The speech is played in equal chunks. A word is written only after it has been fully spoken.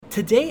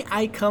Today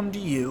I come to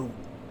you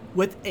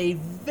with a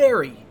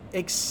very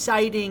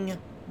exciting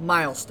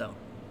milestone.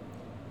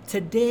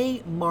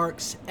 Today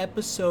marks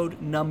episode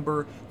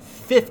number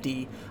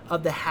 50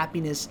 of the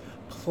Happiness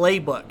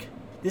Playbook.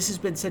 This has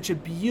been such a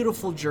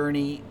beautiful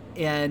journey,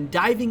 and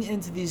diving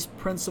into these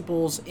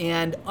principles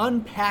and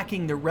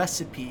unpacking the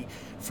recipe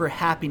for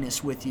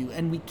happiness with you.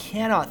 And we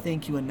cannot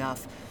thank you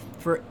enough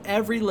for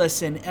every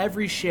listen,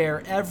 every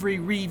share, every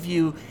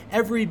review,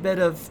 every bit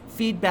of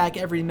feedback,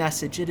 every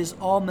message. It has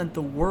all meant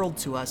the world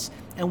to us,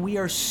 and we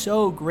are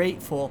so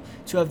grateful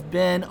to have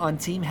been on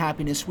Team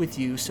Happiness with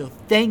you. So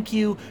thank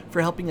you for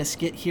helping us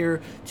get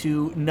here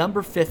to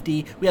number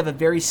 50. We have a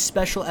very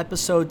special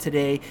episode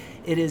today.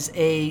 It is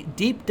a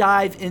deep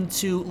dive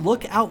into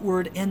Look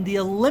Outward and the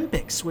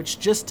Olympics, which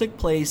just took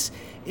place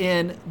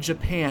in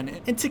Japan.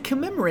 And to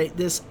commemorate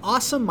this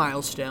awesome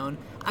milestone,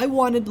 I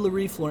wanted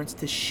LaRee Florence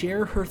to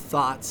share her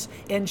thoughts,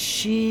 and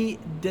she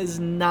does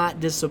not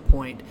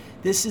disappoint.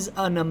 This is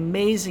an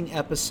amazing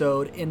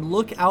episode, and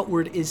Look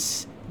Outward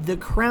is the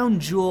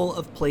crown jewel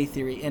of play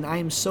theory, and I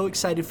am so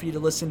excited for you to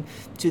listen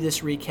to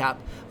this recap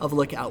of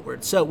Look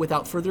Outward. So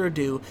without further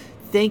ado,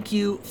 thank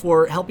you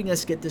for helping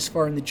us get this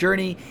far in the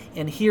journey,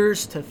 and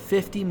here's to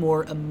 50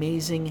 more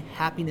amazing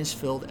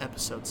happiness-filled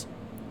episodes.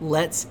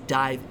 Let's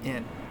dive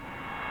in.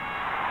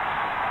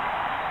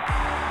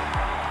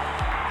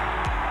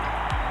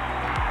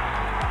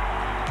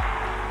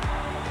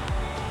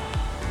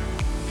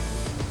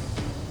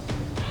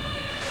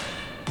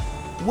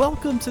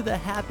 Welcome to the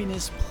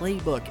Happiness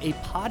Playbook, a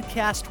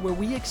podcast where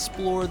we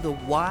explore the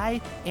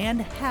why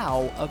and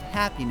how of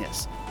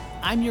happiness.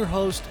 I'm your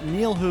host,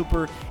 Neil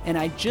Hooper, and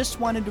I just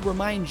wanted to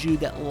remind you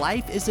that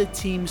life is a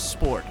team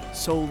sport,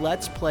 so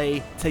let's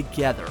play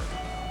together.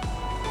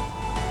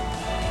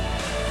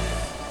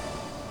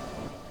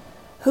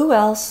 Who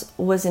else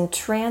was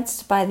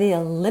entranced by the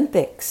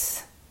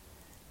Olympics?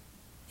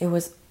 It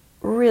was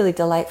really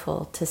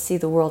delightful to see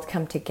the world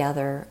come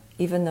together.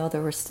 Even though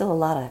there were still a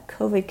lot of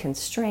COVID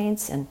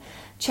constraints and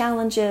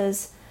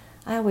challenges,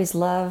 I always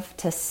love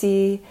to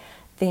see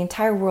the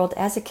entire world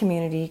as a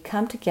community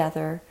come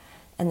together.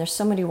 And there's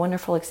so many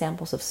wonderful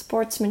examples of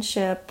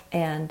sportsmanship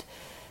and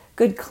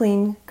good,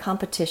 clean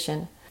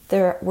competition.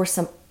 There were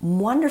some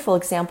wonderful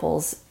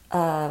examples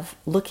of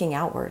looking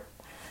outward.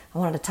 I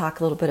wanted to talk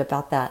a little bit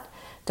about that.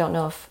 Don't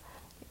know if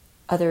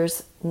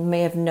others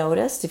may have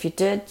noticed. If you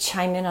did,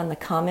 chime in on the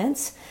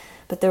comments.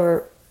 But there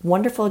were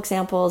wonderful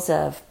examples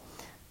of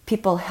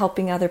people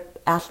helping other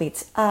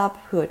athletes up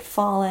who had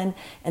fallen,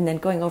 and then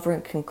going over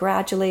and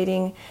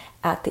congratulating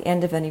at the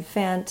end of an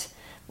event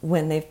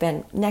when they've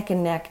been neck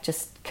and neck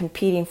just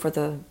competing for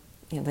the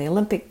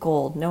Olympic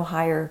gold, no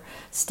higher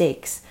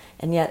stakes.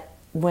 And yet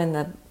when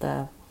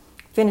the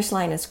finish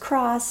line is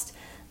crossed,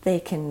 they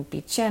can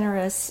be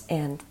generous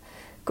and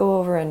go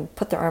over and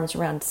put their arms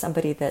around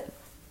somebody that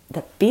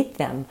beat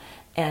them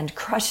and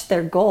crushed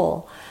their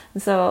goal.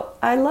 And so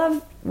I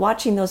love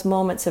watching those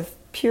moments of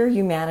pure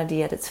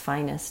humanity at its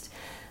finest.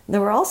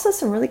 There were also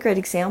some really great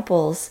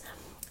examples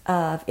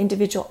of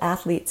individual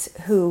athletes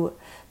who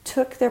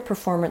took their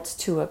performance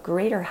to a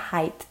greater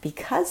height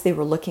because they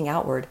were looking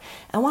outward.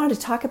 I wanted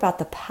to talk about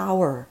the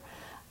power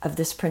of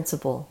this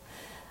principle.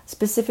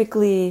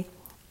 Specifically,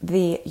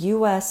 the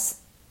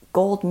U.S.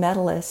 gold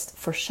medalist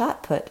for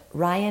shot put,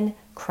 Ryan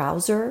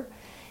Crouser,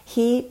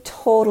 he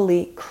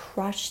totally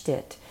crushed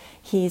it.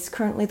 He's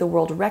currently the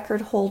world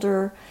record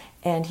holder,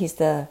 and he's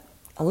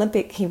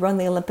he won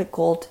the Olympic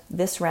gold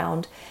this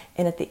round,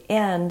 and at the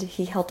end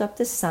he held up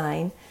this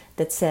sign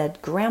that said,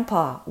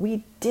 "Grandpa,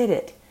 we did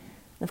it."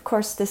 And of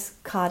course this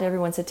caught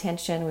everyone's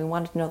attention. We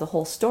wanted to know the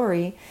whole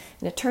story,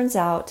 and it turns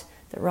out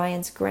that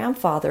Ryan's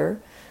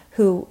grandfather,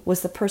 who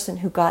was the person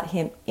who got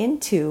him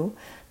into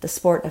the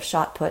sport of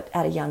shot put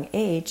at a young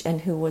age,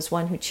 and who was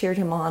one who cheered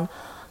him on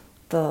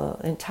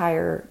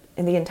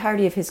in the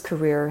entirety of his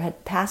career,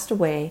 had passed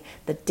away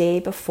the day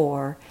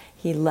before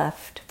he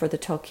left for the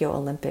Tokyo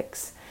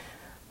Olympics.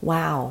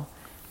 Wow.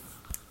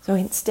 So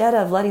instead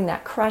of letting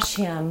that crush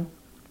him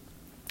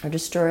or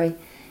destroy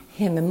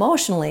him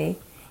emotionally,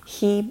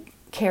 he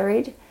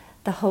carried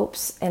the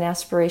hopes and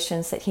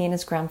aspirations that he and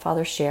his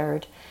grandfather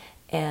shared,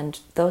 and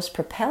those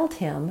propelled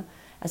him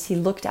as he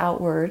looked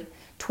outward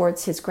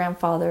towards his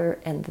grandfather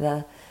and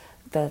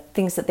the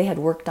things that they had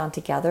worked on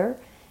together.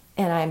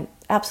 And I'm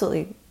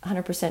absolutely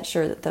 100%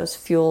 sure that those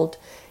fueled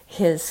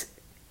his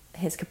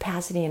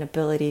capacity and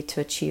ability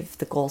to achieve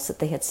the goals that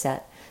they had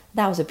set.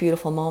 That was a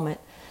beautiful moment.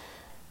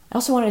 I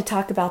also wanted to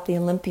talk about the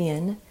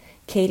Olympian,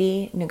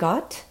 Katie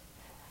Nagot.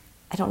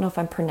 I don't know if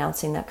I'm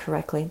pronouncing that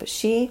correctly, but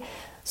she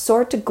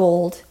soared to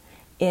gold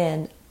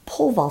in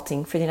pole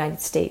vaulting for the United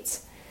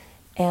States.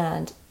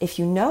 And if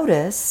you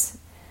notice,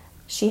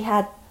 she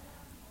had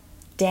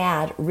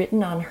Dad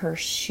written on her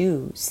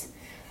shoes,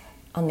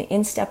 on the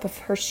instep of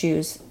her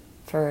shoes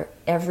for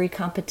every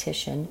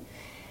competition.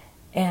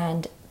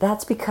 And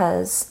that's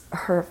because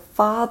her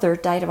father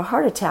died of a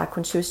heart attack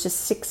when she was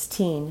just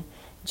 16.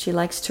 She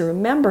likes to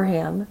remember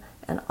him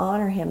and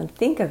honor him and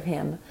think of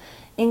him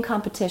in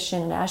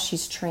competition and as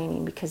she's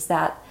training, because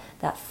that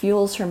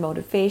fuels her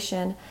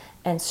motivation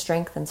and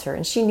strengthens her.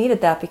 And she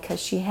needed that because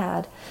she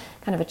had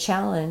kind of a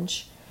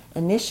challenge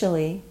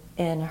initially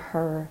in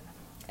her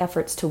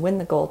efforts to win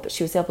the gold, but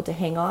she was able to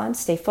hang on,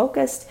 stay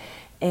focused,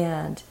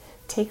 and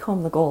take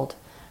home the gold.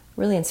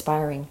 Really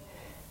inspiring.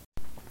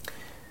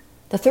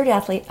 The third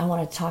athlete I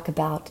want to talk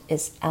about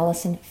is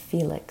Allison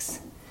Felix.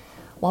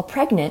 While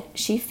pregnant,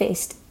 she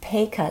faced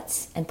pay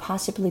cuts and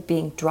possibly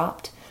being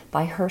dropped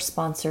by her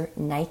sponsor,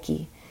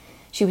 Nike.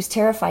 She was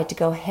terrified to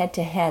go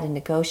head-to-head and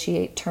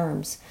negotiate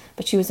terms,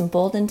 but she was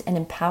emboldened and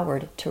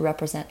empowered to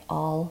represent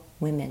all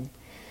women.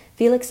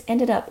 Felix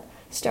ended up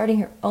starting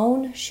her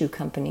own shoe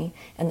company,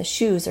 and the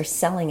shoes are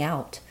selling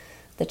out.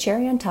 The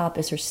cherry on top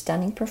is her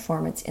stunning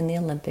performance in the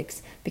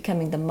Olympics,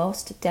 becoming the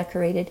most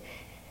decorated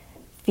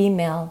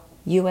female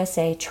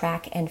USA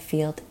track and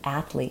field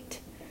athlete.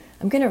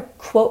 I'm going to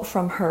quote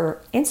from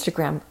her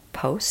Instagram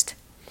post.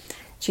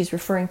 She's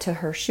referring to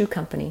her shoe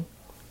company.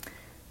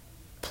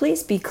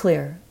 "Please be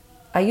clear.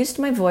 I used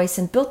my voice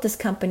and built this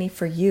company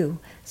for you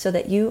so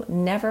that you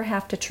never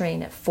have to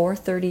train at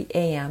 4:30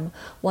 a.m.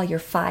 while you're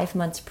 5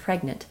 months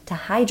pregnant to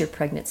hide your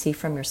pregnancy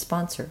from your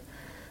sponsor,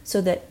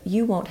 so that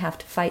you won't have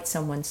to fight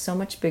someone so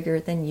much bigger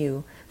than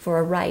you for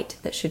a right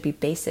that should be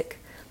basic.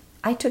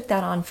 I took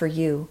that on for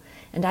you,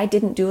 and I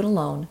didn't do it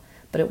alone,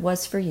 but it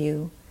was for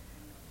you."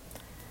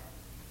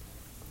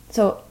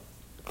 So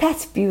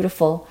that's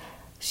beautiful.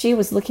 She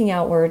was looking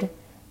outward.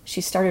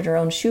 She started her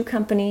own shoe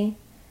company.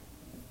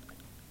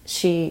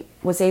 She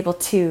was able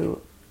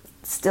to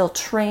still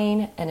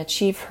train and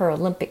achieve her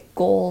Olympic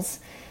goals.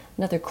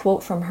 Another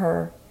quote from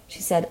her,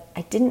 she said,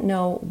 "I didn't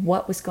know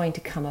what was going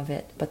to come of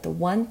it, but the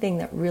one thing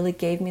that really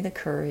gave me the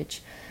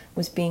courage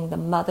was being the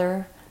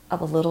mother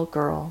of a little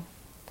girl."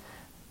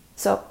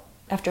 So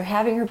after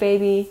having her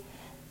baby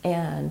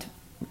and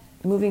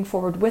moving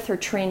forward with her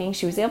training,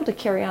 she was able to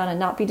carry on and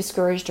not be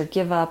discouraged or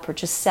give up or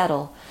just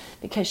settle,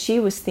 because she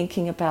was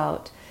thinking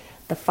about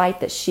the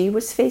fight that she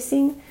was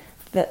facing,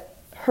 that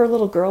her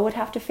little girl would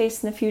have to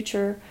face in the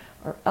future,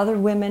 or other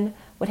women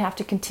would have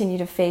to continue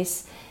to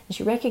face. And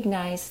she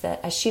recognized that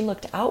as she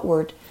looked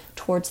outward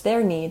towards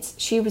their needs,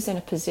 she was in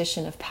a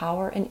position of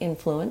power and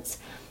influence,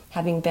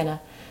 having been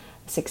a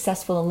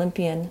successful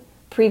Olympian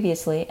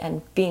previously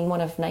and being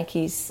one of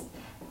Nike's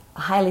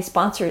highly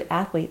sponsored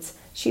athletes.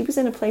 She was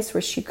in a place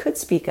where she could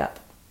speak up.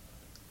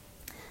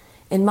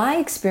 In my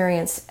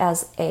experience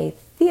as a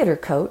theater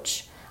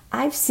coach,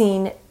 I've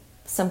seen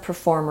some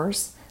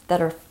performers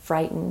that are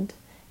frightened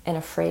and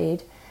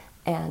afraid,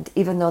 and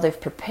even though they've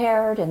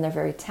prepared and they're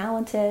very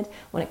talented,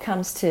 when it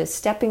comes to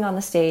stepping on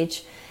the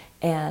stage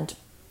and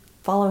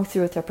following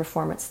through with their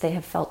performance, they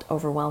have felt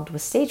overwhelmed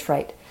with stage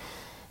fright.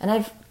 And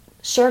I've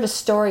shared a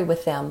story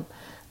with them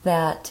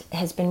that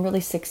has been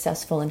really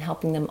successful in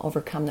helping them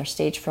overcome their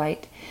stage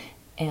fright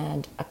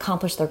and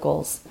accomplish their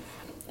goals.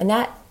 And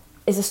that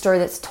is a story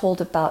that's told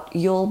about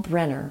Yul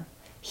Brynner.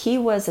 He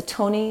was a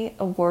Tony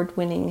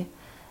Award-winning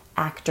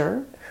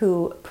actor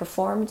who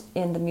performed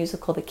in the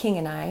musical The King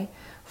and I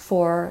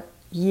for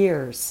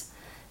years.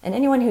 And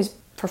anyone who's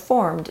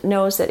performed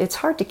knows that it's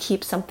hard to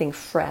keep something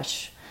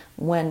fresh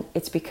when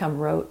it's become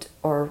rote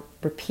or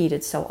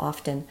repeated so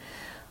often.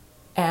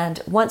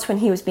 And once when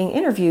he was being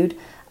interviewed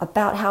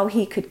about how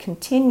he could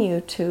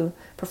continue to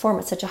perform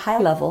at such a high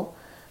level,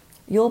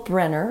 Yul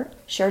Brynner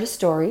shared a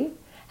story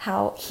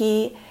how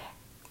he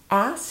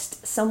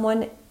asked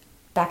someone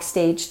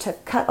backstage to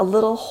cut a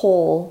little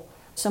hole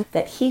so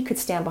that he could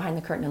stand behind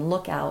the curtain and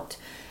look out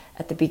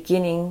at the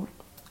beginning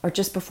or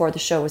just before the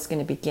show was going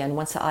to begin,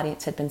 once the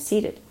audience had been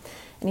seated.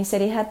 And he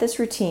said he had this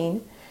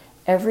routine.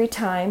 Every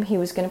time he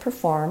was going to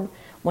perform,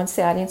 once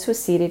the audience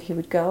was seated, he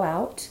would go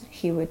out,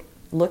 he would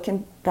look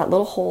in that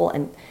little hole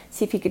and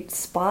see if he could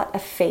spot a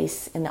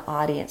face in the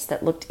audience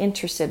that looked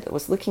interested, that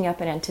was looking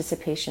up in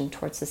anticipation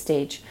towards the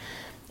stage.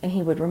 And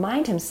he would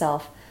remind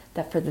himself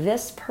that for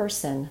this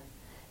person,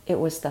 it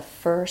was the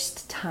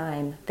first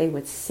time they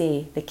would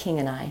see The King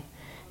and I,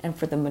 and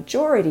for the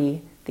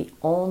majority, the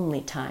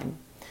only time.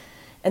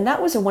 And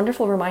that was a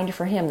wonderful reminder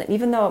for him that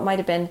even though it might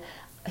have been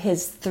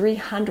his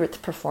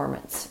 300th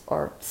performance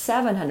or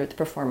 700th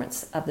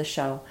performance of the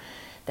show,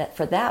 that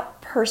for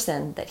that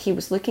person that he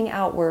was looking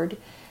outward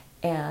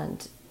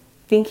and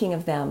thinking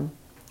of them,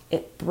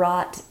 it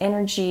brought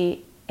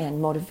energy and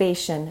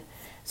motivation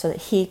so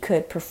that he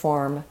could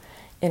perform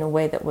in a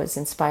way that was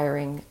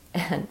inspiring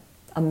and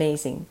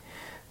amazing.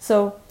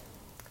 So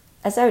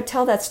as I would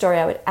tell that story,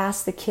 I would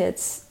ask the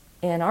kids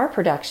in our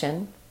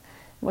production,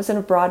 it wasn't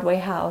a Broadway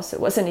house, it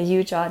wasn't a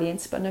huge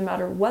audience, but no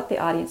matter what the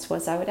audience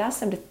was, I would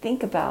ask them to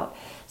think about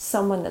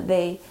someone that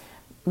they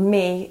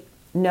may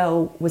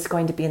know was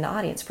going to be in the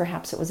audience.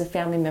 Perhaps it was a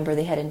family member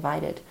they had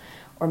invited,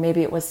 or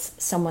maybe it was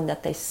someone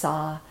that they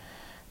saw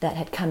that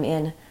had come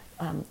in.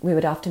 We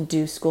would often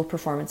do school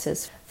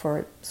performances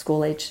for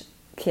school-age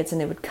kids,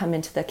 and they would come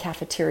into the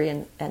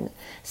cafeteria and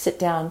sit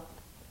down,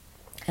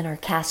 and our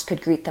cast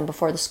could greet them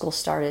before the school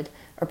started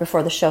or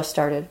before the show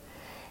started.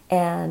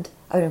 And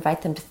I would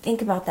invite them to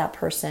think about that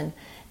person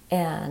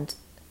and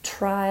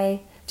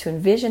try to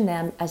envision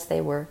them as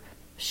they were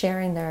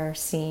sharing their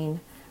scene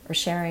or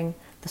sharing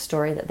the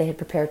story that they had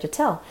prepared to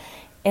tell.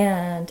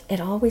 And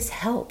it always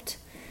helped.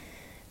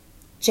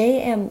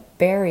 J.M.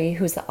 Barrie,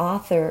 who's the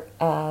author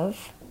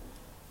of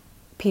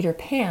Peter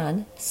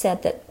Pan,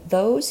 said that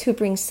those who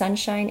bring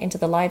sunshine into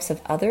the lives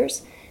of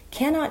others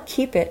cannot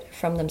keep it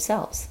from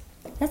themselves.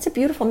 That's a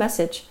beautiful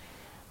message.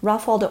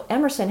 Ralph Waldo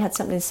Emerson had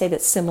something to say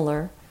that's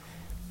similar.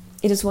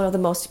 It is one of the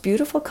most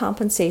beautiful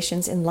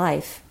compensations in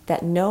life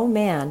that no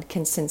man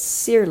can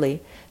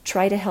sincerely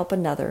try to help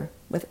another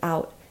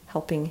without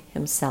helping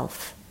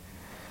himself.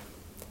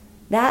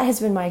 That has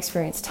been my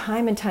experience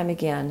time and time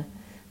again.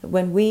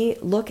 When we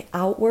look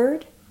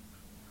outward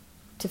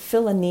to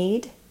fill a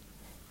need,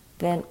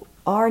 then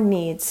our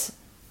needs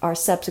are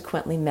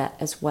subsequently met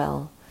as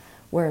well.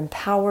 We're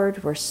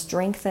empowered, we're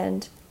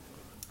strengthened.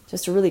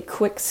 Just a really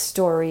quick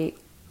story.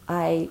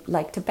 I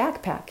like to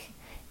backpack.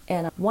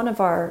 And one of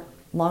our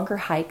longer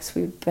hikes,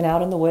 we've been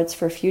out in the woods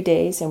for a few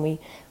days, and we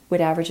would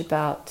average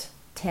about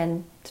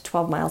 10 to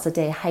 12 miles a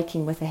day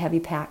hiking with a heavy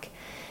pack.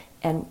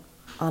 And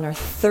on our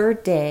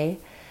third day,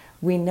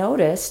 we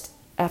noticed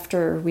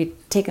after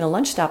we'd taken a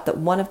lunch stop that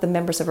one of the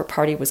members of our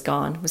party was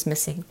gone, was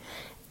missing.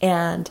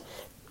 And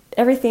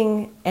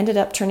everything ended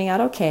up turning out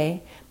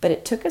okay, but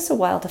it took us a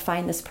while to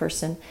find this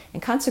person.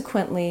 And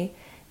consequently,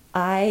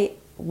 I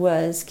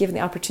was given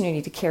the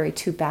opportunity to carry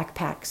 2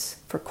 backpacks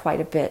for quite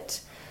a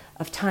bit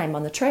of time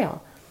on the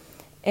trail.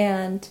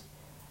 And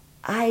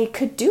I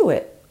could do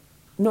it.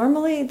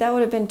 Normally, that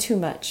would have been too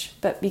much.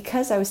 But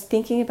because I was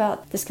thinking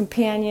about this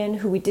companion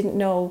who we didn't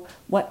know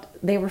what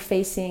they were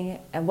facing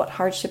and what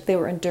hardship they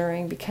were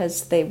enduring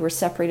because they were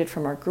separated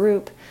from our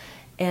group,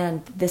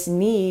 and this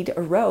need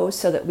arose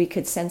so that we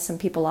could send some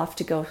people off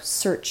to go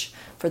search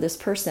for this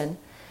person,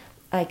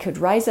 I could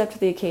rise up to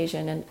the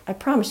occasion. And I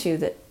promise you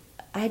that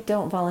I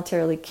don't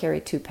voluntarily carry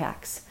 2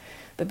 packs.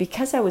 But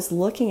because I was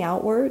looking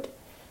outward,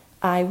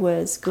 I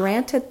was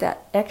granted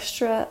that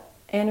extra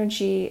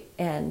energy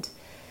and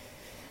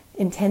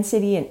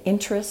intensity and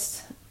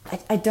interest.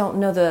 I don't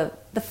know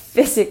the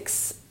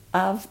physics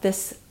of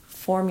this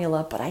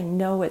formula, but I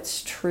know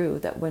it's true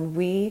that when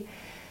we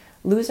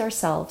lose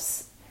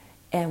ourselves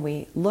and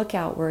we look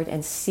outward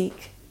and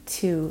seek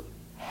to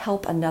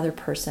help another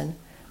person,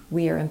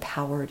 we are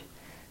empowered.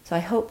 So I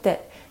hope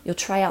that you'll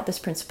try out this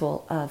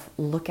principle of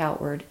look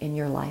outward in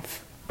your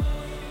life.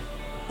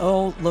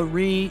 Oh,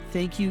 LaRee,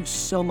 thank you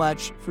so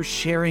much for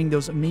sharing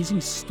those amazing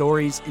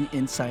stories and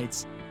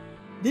insights.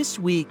 This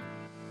week,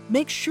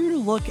 make sure to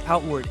look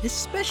outward,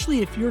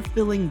 especially if you're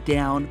feeling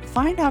down.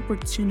 Find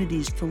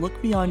opportunities to look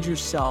beyond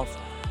yourself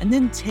and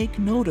then take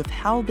note of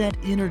how that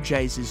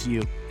energizes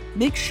you.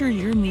 Make sure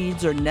your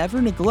needs are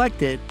never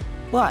neglected,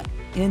 but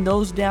in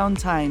those down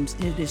times,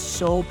 it is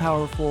so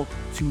powerful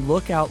to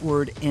look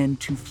outward and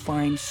to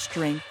find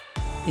strength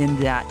in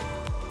that.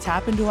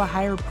 Tap into a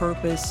higher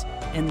purpose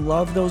and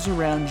love those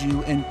around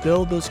you and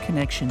build those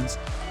connections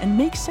and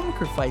make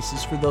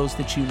sacrifices for those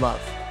that you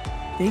love.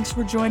 Thanks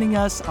for joining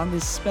us on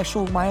this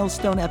special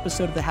milestone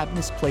episode of the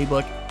Happiness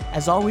Playbook.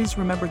 As always,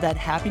 remember that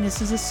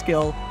happiness is a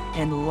skill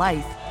and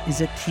life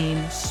is a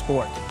team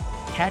sport.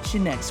 Catch you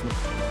next week.